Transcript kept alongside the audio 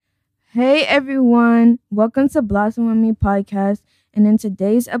Hey everyone, welcome to Blossom with Me podcast. And in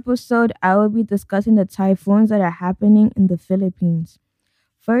today's episode, I will be discussing the typhoons that are happening in the Philippines.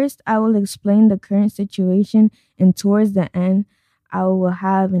 First, I will explain the current situation, and towards the end, I will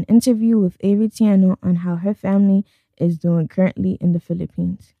have an interview with Avery Tiano on how her family is doing currently in the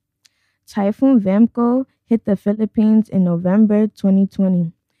Philippines. Typhoon Vamco hit the Philippines in November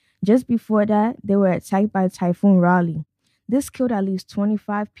 2020. Just before that, they were attacked by Typhoon Raleigh. This killed at least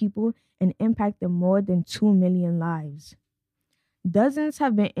 25 people and impacted more than 2 million lives. Dozens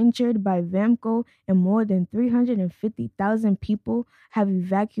have been injured by Vamco, and more than 350,000 people have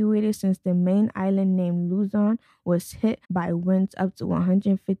evacuated since the main island named Luzon was hit by winds up to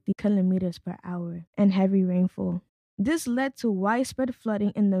 150 kilometers per hour and heavy rainfall. This led to widespread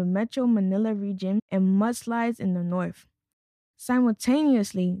flooding in the Metro Manila region and mudslides in the north.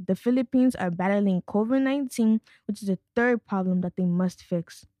 Simultaneously, the Philippines are battling COVID 19, which is the third problem that they must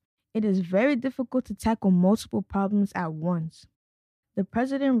fix. It is very difficult to tackle multiple problems at once. The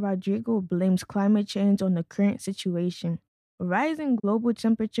President Rodrigo blames climate change on the current situation. Rising global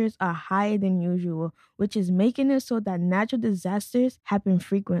temperatures are higher than usual, which is making it so that natural disasters happen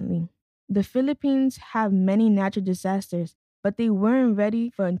frequently. The Philippines have many natural disasters, but they weren't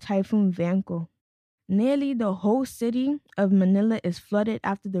ready for Typhoon Vanco. Nearly the whole city of Manila is flooded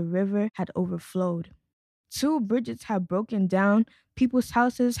after the river had overflowed. Two bridges have broken down, people's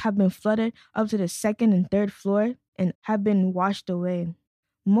houses have been flooded up to the second and third floor and have been washed away.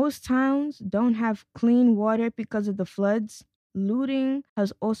 Most towns don't have clean water because of the floods. Looting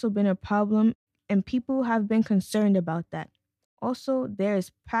has also been a problem, and people have been concerned about that. Also, there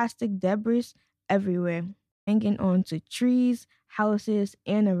is plastic debris everywhere, hanging onto trees, houses,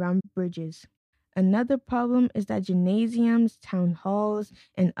 and around bridges. Another problem is that gymnasiums, town halls,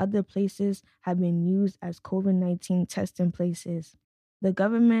 and other places have been used as COVID 19 testing places. The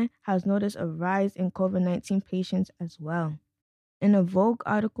government has noticed a rise in COVID 19 patients as well. In a Vogue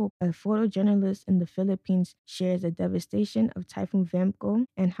article, a photojournalist in the Philippines shares the devastation of Typhoon Vamco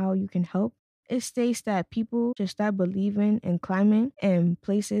and how you can help. It states that people should start believing in climate, and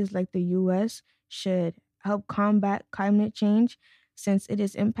places like the US should help combat climate change since it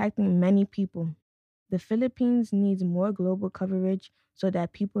is impacting many people. The Philippines needs more global coverage so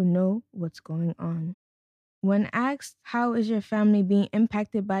that people know what's going on. When asked, how is your family being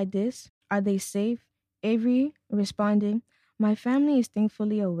impacted by this? Are they safe? Avery responded, my family is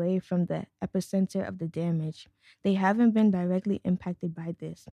thankfully away from the epicenter of the damage. They haven't been directly impacted by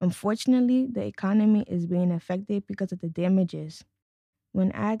this. Unfortunately, the economy is being affected because of the damages.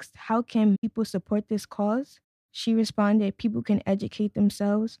 When asked, how can people support this cause? She responded, people can educate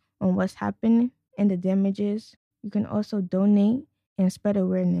themselves on what's happening and the damages. You can also donate and spread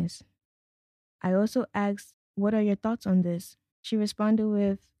awareness. I also asked, what are your thoughts on this? She responded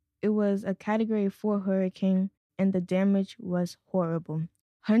with, it was a Category 4 hurricane and the damage was horrible.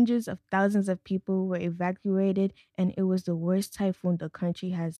 Hundreds of thousands of people were evacuated, and it was the worst typhoon the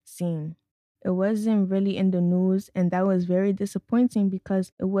country has seen. It wasn't really in the news, and that was very disappointing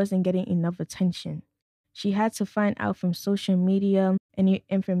because it wasn't getting enough attention. She had to find out from social media any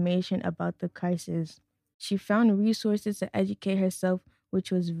information about the crisis. She found resources to educate herself,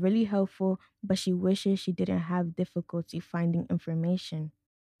 which was really helpful, but she wishes she didn't have difficulty finding information.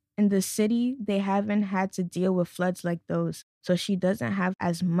 In the city, they haven't had to deal with floods like those, so she doesn't have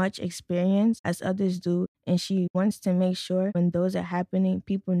as much experience as others do, and she wants to make sure when those are happening,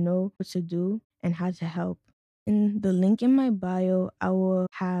 people know what to do and how to help. In the link in my bio, I will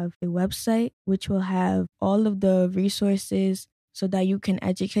have a website which will have all of the resources so that you can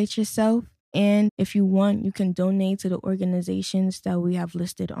educate yourself. And if you want, you can donate to the organizations that we have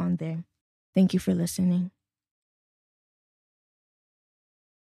listed on there. Thank you for listening.